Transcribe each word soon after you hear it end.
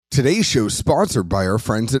Today's show is sponsored by our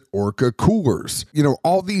friends at Orca Coolers. You know,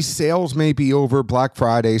 all these sales may be over Black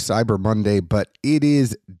Friday, Cyber Monday, but it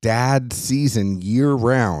is dad season year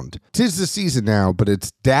round. 'Tis the season now, but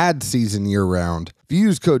it's dad season year round. If you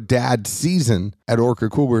use code DADSEASON at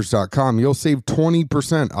orcacoolers.com, you'll save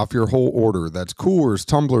 20% off your whole order. That's coolers,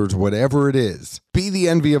 tumblers, whatever it is. Be the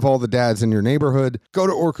envy of all the dads in your neighborhood. Go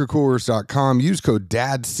to orcacoolers.com, use code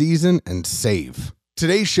DADSEASON, and save.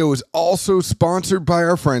 Today's show is also sponsored by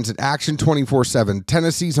our friends at Action 24/7,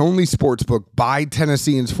 Tennessee's only sportsbook by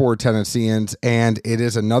Tennesseans for Tennesseans, and it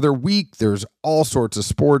is another week. There's all sorts of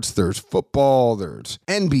sports. There's football, there's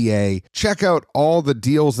NBA. Check out all the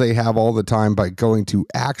deals they have all the time by going to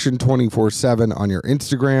Action 24/7 on your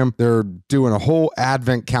Instagram. They're doing a whole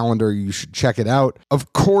advent calendar. You should check it out.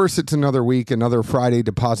 Of course, it's another week, another Friday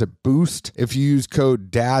deposit boost. If you use code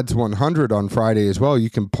DADS100 on Friday as well, you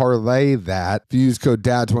can parlay that. If you use code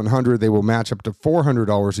DADS100, they will match up to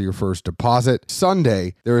 $400 of your first deposit.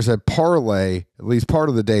 Sunday, there is a parlay, at least part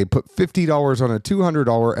of the day. Put $50 on a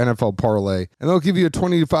 $200 NFL parlay, and they'll give you a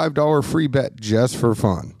 $25 free bet just for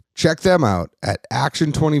fun. Check them out at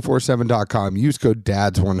action247.com. Use code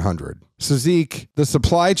DADS100. So Zeke, the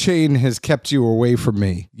supply chain has kept you away from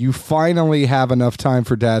me. You finally have enough time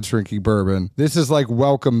for Dad's Drinking Bourbon. This is like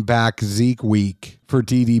welcome back Zeke week for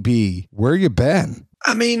DDB. Where you been?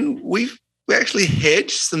 I mean, we actually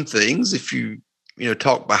hedged some things. If you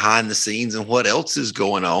talk behind the scenes and what else is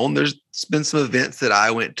going on, there's been some events that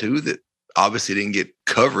I went to that obviously didn't get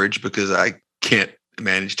coverage because I can't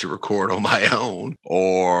manage to record on my own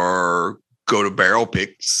or go to barrel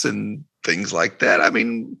picks and things like that. I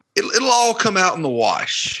mean, it'll all come out in the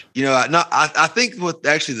wash. I think what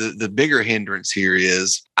actually the bigger hindrance here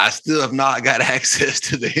is I still have not got access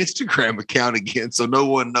to the Instagram account again, so no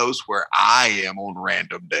one knows where I am on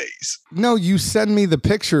random days. No, you send me the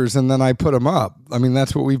pictures and then I put them up. I mean,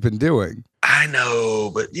 that's what we've been doing. I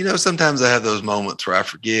know, but sometimes I have those moments where I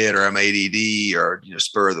forget, or I'm ADD, or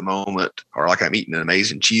spur of the moment, or like I'm eating an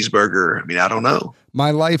amazing cheeseburger. I mean, I don't know.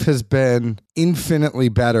 My life has been infinitely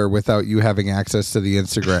better without you having access to the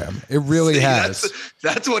Instagram. It really has.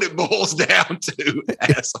 That's what it boils down to,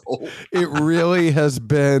 asshole. It really has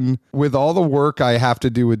been, with all the work I have to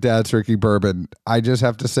do with Dad's Drinking Bourbon, I just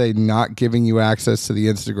have to say, not giving you access to the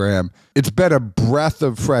Instagram, it's been a breath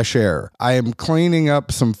of fresh air. I am cleaning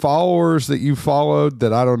up some followers that you followed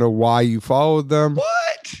that I don't know why you followed them.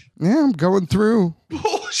 What? Yeah, I'm going through.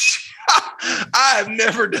 Bullshit. I have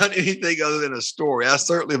never done anything other than a story. I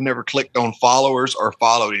certainly have never clicked on followers or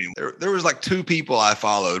followed anyone. There was like 2 people I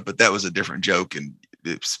followed, but that was a different joke. And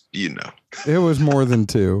it's, It was more than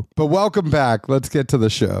 2. But welcome back. Let's get to the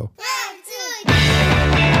show.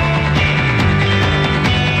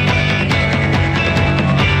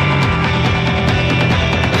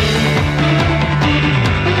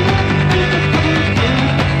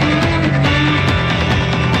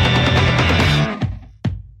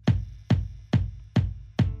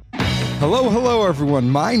 Hello, everyone.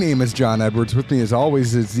 My name is John Edwards. With me, as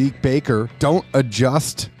always, is Zeke Baker. Don't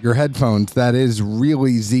adjust your headphones. That is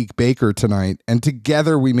really Zeke Baker tonight. And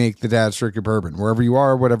together we make the Dad's Drinking Bourbon. Wherever you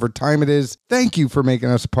are, whatever time it is, thank you for making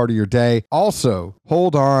us a part of your day. Also,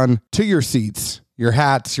 hold on to your seats, your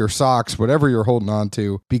hats, your socks, whatever you're holding on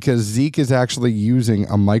to, because Zeke is actually using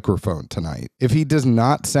a microphone tonight. If he does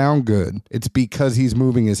not sound good, it's because he's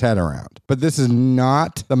moving his head around. But this is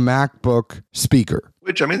not the MacBook speaker.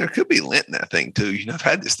 Which, I mean, there could be lint in that thing, too. I've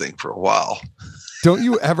had this thing for a while. Don't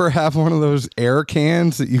you ever have one of those air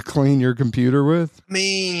cans that you clean your computer with? I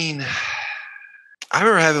mean, I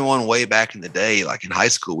remember having one way back in the day, like in high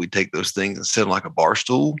school. We'd take those things and sit on like a bar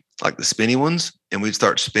stool, like the spinny ones, and we'd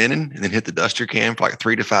start spinning and then hit the duster can for like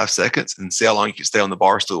 3 to 5 seconds and see how long you could stay on the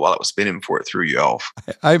bar stool while it was spinning before it threw you off.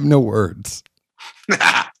 I have no words.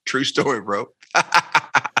 True story, bro.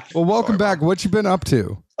 Well, welcome back. What you been up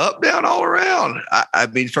to? Up, down, all around. I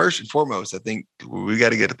mean, first and foremost, I think we got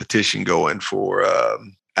to get a petition going for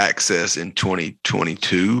access in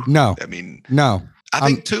 2022. No. I mean, no. I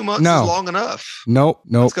think 2 months is long enough. Nope.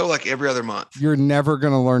 Let's go like every other month. You're never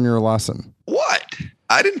going to learn your lesson. What?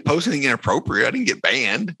 I didn't post anything inappropriate. I didn't get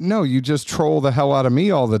banned. No, you just troll the hell out of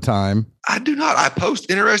me all the time. I do not. I post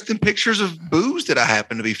interesting pictures of booze that I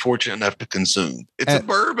happen to be fortunate enough to consume. It's a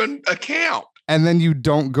bourbon account. And then you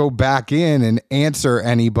don't go back in and answer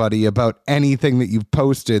anybody about anything that you've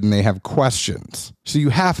posted and they have questions. So you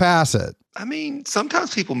half-ass it. I mean,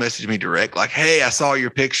 sometimes people message me direct like, hey, I saw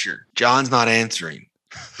your picture. John's not answering.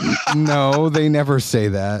 No, they never say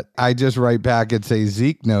that. I just write back and say,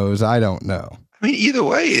 Zeke knows, I don't know. I mean, either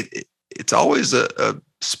way, it's always a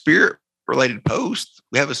spirit-related post.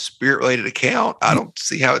 We have a spirit-related account. I don't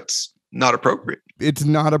see how it's not appropriate. It's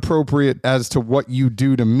not appropriate as to what you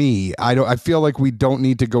do to me. I feel like we don't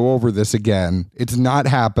need to go over this again. It's not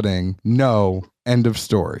happening. No. End of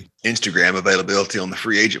story. Instagram availability on the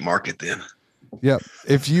free agent market then. Yep.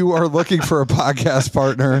 If you are looking for a podcast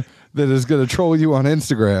partner that is going to troll you on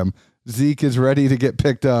Instagram, Zeke is ready to get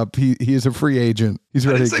picked up. He is a free agent. He's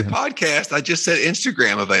ready. I didn't say podcast. I just said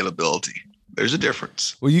Instagram availability. There's a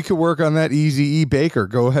difference. Well, you can work on that Easy E Baker.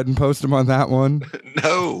 Go ahead and post him on that one.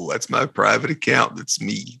 No, that's my private account. That's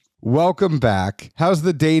me. Welcome back. How's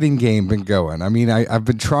the dating game been going? I mean, I've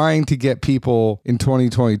been trying to get people in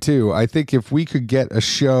 2022. I think if we could get a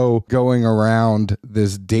show going around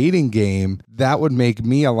this dating game, that would make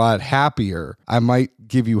me a lot happier. I might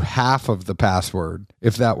give you half of the password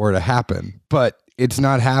if that were to happen, but it's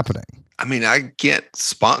not happening. I mean, I can't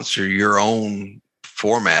sponsor your own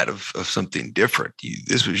format of something different.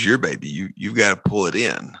 This was your baby. You've got to pull it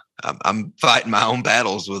in. I'm fighting my own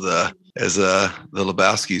battles with as the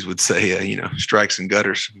Lebowskis would say, strikes and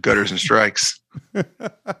gutters and strikes.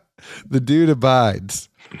 The dude abides.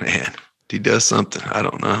 Man, he does something. I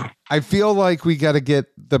don't know. I feel like we got to get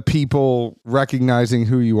the people recognizing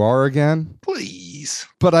who you are again. Please.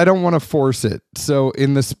 But I don't want to force it. So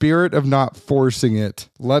in the spirit of not forcing it,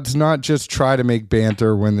 let's not just try to make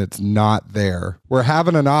banter when it's not there. We're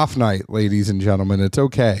having an off night, ladies and gentlemen. It's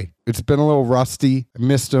okay. It's been a little rusty. I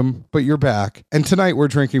missed him, but you're back. And tonight we're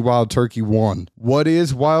drinking Wild Turkey 1. What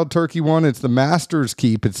is Wild Turkey 1? It's the Master's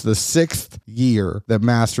Keep. It's the 6th year that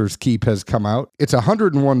Master's Keep has come out. It's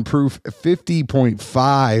 101 proof,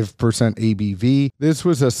 50.5% ABV. This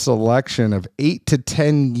was a selection of 8 to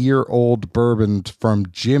 10-year-old bourbons from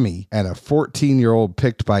Jimmy and a 14-year-old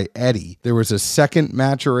picked by Eddie. There was a second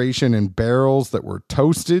maturation in barrels that were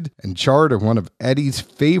toasted and charred in one of Eddie's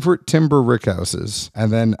favorite timber rickhouses,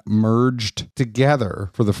 and then merged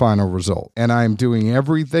together for the final result. And I'm doing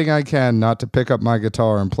everything I can not to pick up my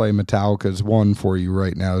guitar and play Metallica's One for you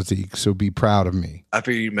right now, Zeke, so be proud of me. I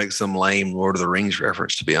figured you'd make some lame Lord of the Rings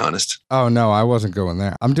reference, to be honest. Oh, no, I wasn't going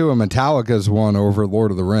there. I'm doing Metallica's One over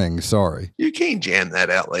Lord of the Rings. Sorry. You can't jam that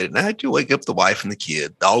out late at night. You wake up the wife and the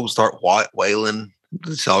kid. Dogs start wailing.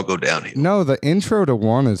 It's all go downhill. No, the intro to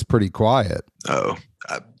One is pretty quiet. Oh,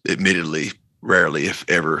 I admittedly rarely, if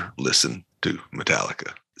ever, listen to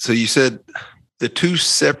Metallica. So you said the two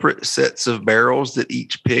separate sets of barrels that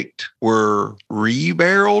each picked were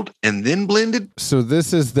re-barreled and then blended? So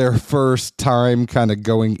this is their first time kind of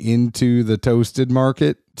going into the toasted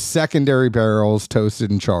market. Secondary barrels, toasted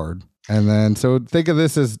and charred. And then, so think of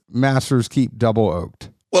this as Master's Keep double oaked.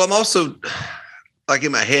 Well, I'm also like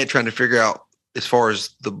in my head trying to figure out as far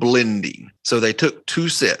as the blending. So they took two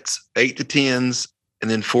sets, 8 to 10s and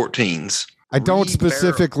then 14s. I don't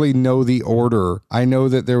specifically know the order. I know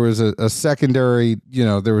that there was a secondary,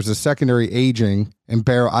 there was a secondary aging in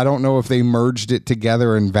barrel. I don't know if they merged it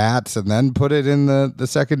together in vats and then put it in the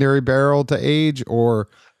secondary barrel to age, or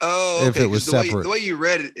if it was separate. The way you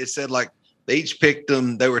read it, it said like they each picked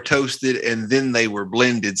them, they were toasted, and then they were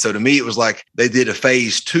blended. So to me, it was like they did a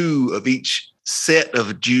phase 2 of each set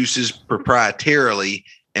of juices proprietarily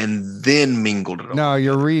and then mingled it. No,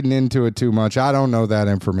 you're reading into it too much. I don't know that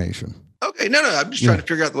information. Okay, no, I'm just trying to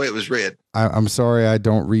figure out the way it was read. I'm sorry, I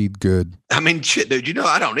don't read good. I mean, shit, dude,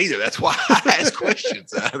 I don't either. That's why I ask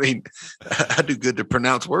questions. I mean, I do good to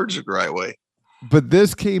pronounce words the right way. But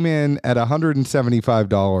this came in at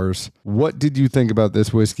 $175. What did you think about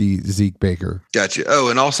this whiskey, Zeke Baker? Gotcha. Oh,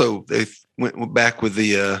 and also they went back with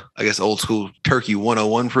the, I guess, old school Turkey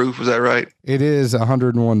 101 proof. Was that right? It is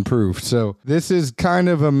 101 proof. So this is kind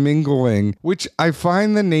of a mingling, which I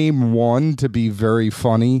find the name One to be very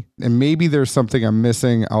funny. And maybe there's something I'm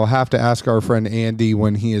missing. I'll have to ask our friend Andy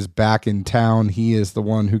when he is back in town. He is the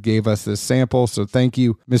one who gave us this sample. So thank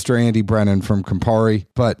you, Mr. Andy Brennan from Campari.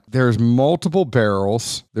 But there's multiple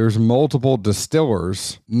barrels. There's multiple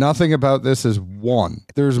distillers. Nothing about this is one.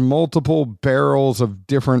 There's multiple barrels of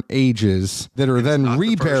different ages that are then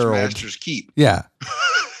re-barreled. Master's Keep. Yeah.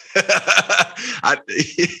 I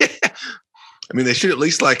mean, they should at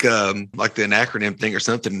least like the acronym thing or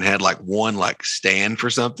something and had like one like stand for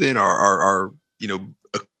something or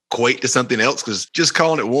equate to something else, because just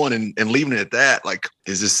calling it one and leaving it at that, like,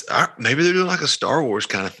 is this maybe they're doing like a Star Wars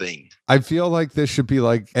kind of thing? I feel like this should be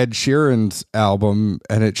like Ed Sheeran's album,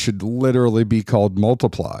 and it should literally be called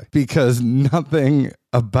Multiply, because nothing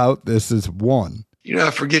about this is one.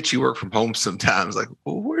 I forget you work from home sometimes. Like,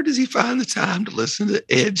 well, where does he find the time to listen to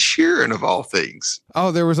Ed Sheeran of all things?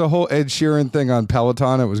 Oh, there was a whole Ed Sheeran thing on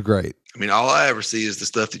Peloton. It was great. I mean, all I ever see is the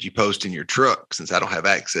stuff that you post in your truck, since I don't have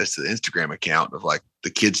access to the Instagram account of like the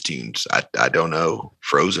kids' tunes. I don't know,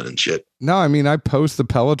 Frozen and shit. No, I mean, I post the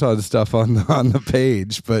Peloton stuff on the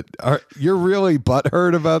page, but you're really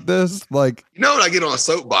butthurt about this? Like, when I get on a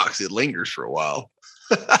soapbox, it lingers for a while.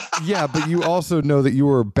 Yeah, but you also know that you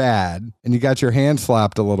were bad and you got your hand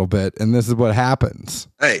slapped a little bit, and this is what happens.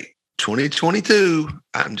 Hey, 2022,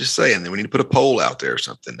 I'm just saying that we need to put a poll out there or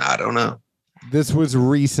something. I don't know. This was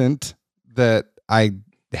recent that I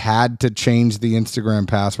had to change the Instagram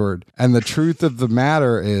password. And the truth of the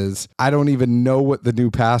matter is, I don't even know what the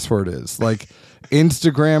new password is. Like,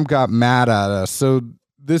 Instagram got mad at us. So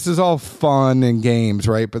this is all fun and games,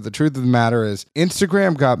 right? But the truth of the matter is,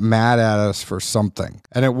 Instagram got mad at us for something.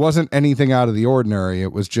 And it wasn't anything out of the ordinary.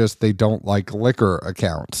 It was just they don't like liquor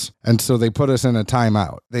accounts. And so they put us in a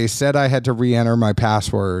timeout. They said I had to re-enter my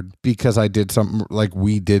password because I did something, like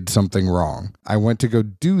we did something wrong. I went to go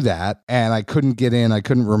do that and I couldn't get in. I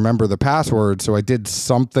couldn't remember the password. So I did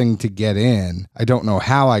something to get in. I don't know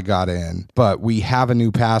how I got in, but we have a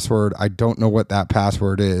new password. I don't know what that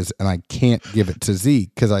password is, and I can't give it to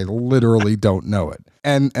Zeke because I literally don't know it.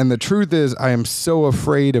 And the truth is, I am so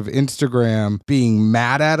afraid of Instagram being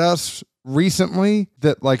mad at us recently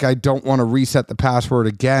that like I don't want to reset the password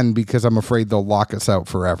again because I'm afraid they'll lock us out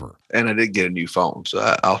forever. And I did get a new phone,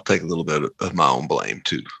 so I'll take a little bit of my own blame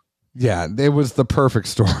too. Yeah, it was the perfect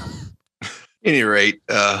storm. Any rate,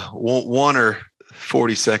 1 or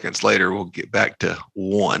 40 seconds later, we'll get back to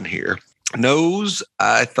one here. Nose,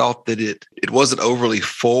 I thought that it wasn't overly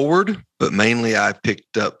forward, but mainly I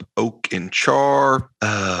picked up oak and char.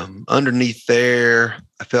 Underneath there,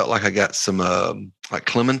 I felt like I got some like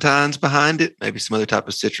clementines behind it, maybe some other type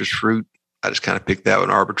of citrus fruit. I just kind of picked that one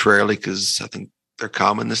arbitrarily because I think they're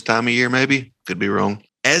common this time of year, maybe. Could be wrong.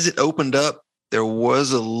 As it opened up, there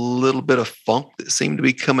was a little bit of funk that seemed to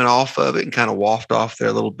be coming off of it and kind of waft off there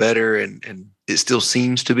a little better. And it still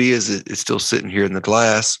seems to be as it's still sitting here in the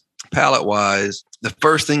glass. Palate wise, the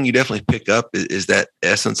first thing you definitely pick up is that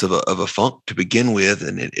essence of a funk to begin with,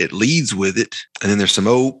 and it leads with it. And then there's some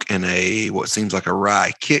oak and what seems like a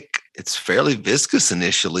rye kick. It's fairly viscous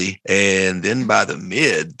initially, and then by the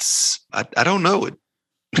mids, I don't know it.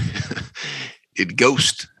 It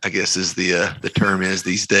ghost, I guess, is the term is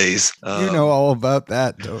these days. You know all about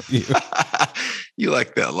that, don't you? You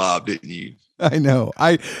like that lob, didn't you? I know.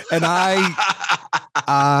 I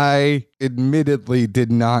admittedly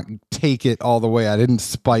did not take it all the way. I didn't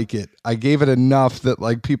spike it. I gave it enough that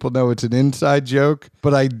like people know it's an inside joke,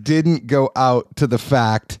 but I didn't go out to the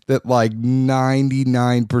fact that like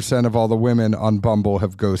 99% of all the women on Bumble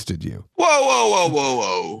have ghosted you.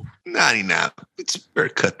 Whoa. 99. It's better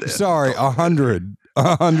cut that. Sorry, 100%.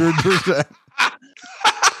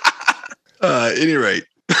 Any rate,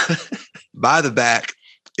 by the back,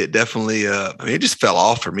 it definitely, it just fell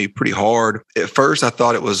off for me pretty hard. At first, I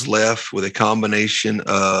thought it was left with a combination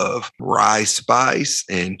of rye spice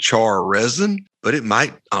and char resin, but it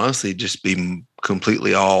might honestly just be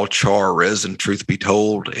completely all char resin, truth be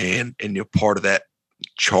told. And part of that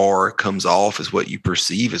char comes off as what you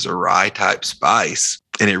perceive as a rye type spice.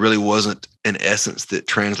 And it really wasn't an essence that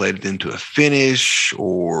translated into a finish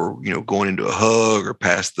or, going into a hug or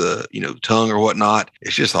past the, tongue or whatnot.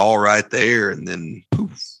 It's just all right there. And then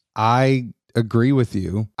poof. I agree with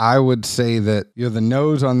you. I would say that the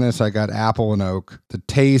nose on this, I got apple and oak. The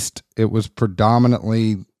taste, it was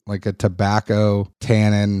predominantly like a tobacco,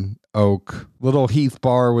 tannin, oak, little Heath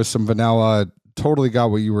bar with some vanilla. Totally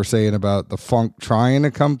got what you were saying about the funk trying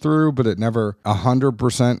to come through, but it never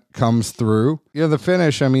 100% comes through. The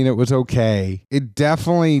finish, it was okay. It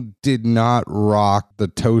definitely did not rock the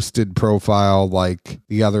toasted profile like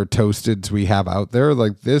the other toasteds we have out there.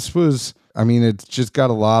 Like this was, it's just got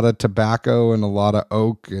a lot of tobacco and a lot of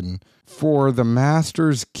oak. And for the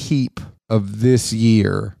Masters Keep of this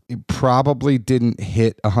year, it probably didn't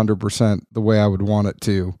hit 100% the way I would want it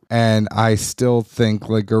to. And I still think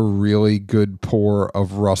like a really good pour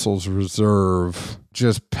of Russell's Reserve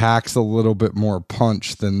just packs a little bit more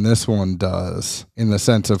punch than this one does in the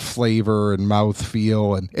sense of flavor and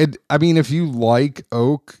mouthfeel. And if you like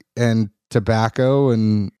oak and tobacco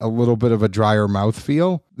and a little bit of a drier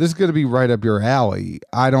mouthfeel, this is going to be right up your alley.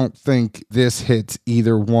 I don't think this hits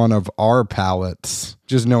either one of our palates,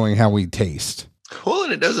 just knowing how we taste. Well,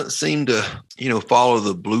 and it doesn't seem to, follow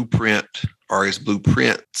the blueprint or its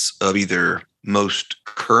blueprints of either most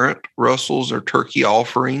current Russell's or turkey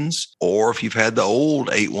offerings, or if you've had the old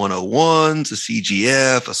 8101s, a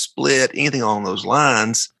CGF, a split, anything along those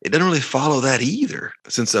lines, it doesn't really follow that either.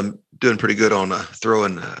 Since I'm doing pretty good on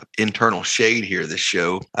throwing internal shade here this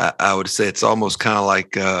show. I would say it's almost kind of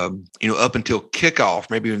like, up until kickoff,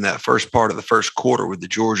 maybe even that first part of the first quarter with the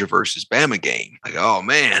Georgia versus Bama game. Like, oh,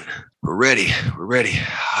 man, we're ready. We're ready.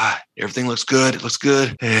 Everything looks good. It looks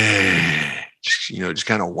good. Just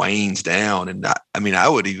kind of wanes down. And I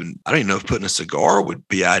don't even know if putting a cigar would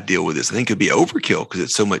be ideal with this. I think it'd be overkill because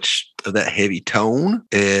it's so much of that heavy tone.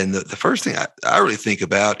 And the first thing I really think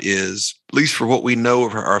about is, at least for what we know or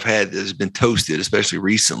have had that has been toasted, especially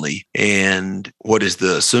recently, and what is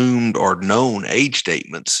the assumed or known age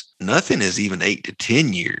statements, nothing is even 8 to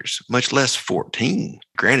 10 years, much less 14.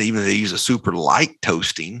 Granted, even if they use a super light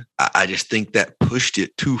toasting, I just think that pushed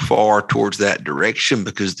it too far towards that direction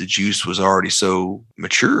because the juice was already so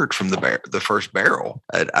matured from the first barrel.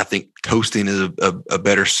 I think toasting is a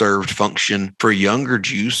better served function for younger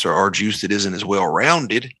juice or juice that isn't as well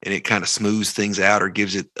rounded, and it kind of smooths things out or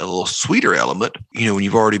gives it a little sweeter element. When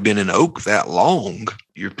you've already been in oak that long,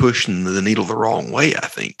 you're pushing the needle the wrong way, I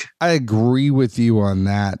think. I agree with you on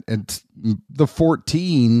that. It's the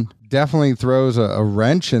 14 definitely throws a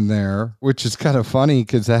wrench in there, which is kind of funny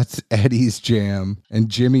because that's Eddie's jam and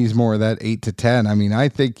Jimmy's more that 8 to 10. I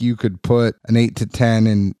think you could put an 8 to 10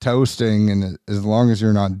 in toasting, and as long as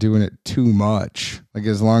you're not doing it too much, like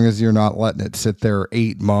as long as you're not letting it sit there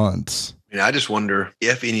 8 months. I just wonder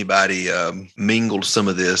if anybody mingled some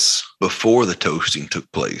of this before the toasting took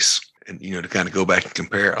place. And, to kind of go back and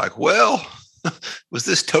compare, like, well, was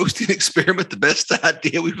this toasting experiment the best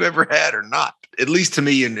idea we've ever had or not? At least to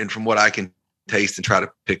me, and from what I can taste and try to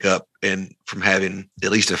pick up, and from having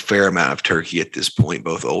at least a fair amount of turkey at this point,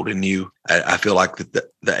 both old and new, I feel like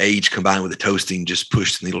the age combined with the toasting just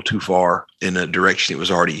pushed the needle too far in a direction it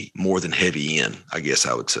was already more than heavy in, I guess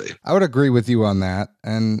I would say. I would agree with you on that.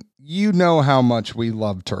 And you know how much we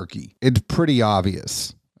love turkey. It's pretty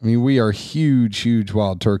obvious. We are huge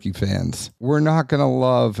Wild Turkey fans. We're not going to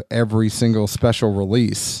love every single special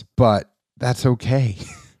release, but that's okay.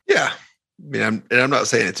 Yeah. I'm not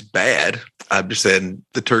saying it's bad. I'm just saying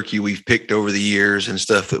the turkey we've picked over the years and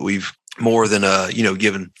stuff that we've more than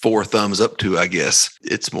given 4 thumbs up to, I guess.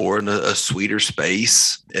 It's more in a sweeter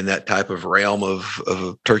space in that type of realm of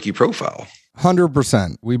a turkey profile.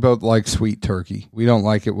 100%. We both like sweet turkey. We don't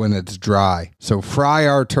like it when it's dry. So fry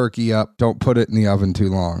our turkey up. Don't put it in the oven too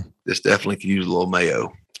long. This definitely could use a little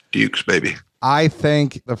mayo. Duke's, baby. I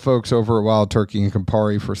thank the folks over at Wild Turkey and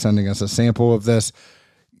Campari for sending us a sample of this.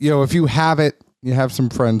 If you have it, you have some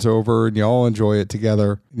friends over and you all enjoy it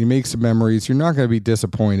together, and you make some memories, you're not going to be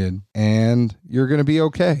disappointed and you're going to be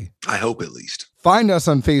okay. I hope at least. Find us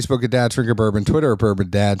on Facebook at Dad's Drinking Bourbon, Twitter at Bourbon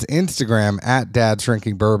Dads, Instagram at Dad's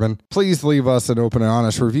Drinking Bourbon. Please leave us an open and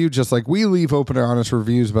honest review, just like we leave open and honest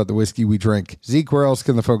reviews about the whiskey we drink. Zeke, where else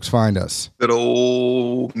can the folks find us? Good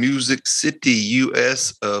old Music City,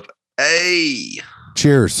 US of A.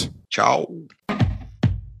 Cheers. Ciao.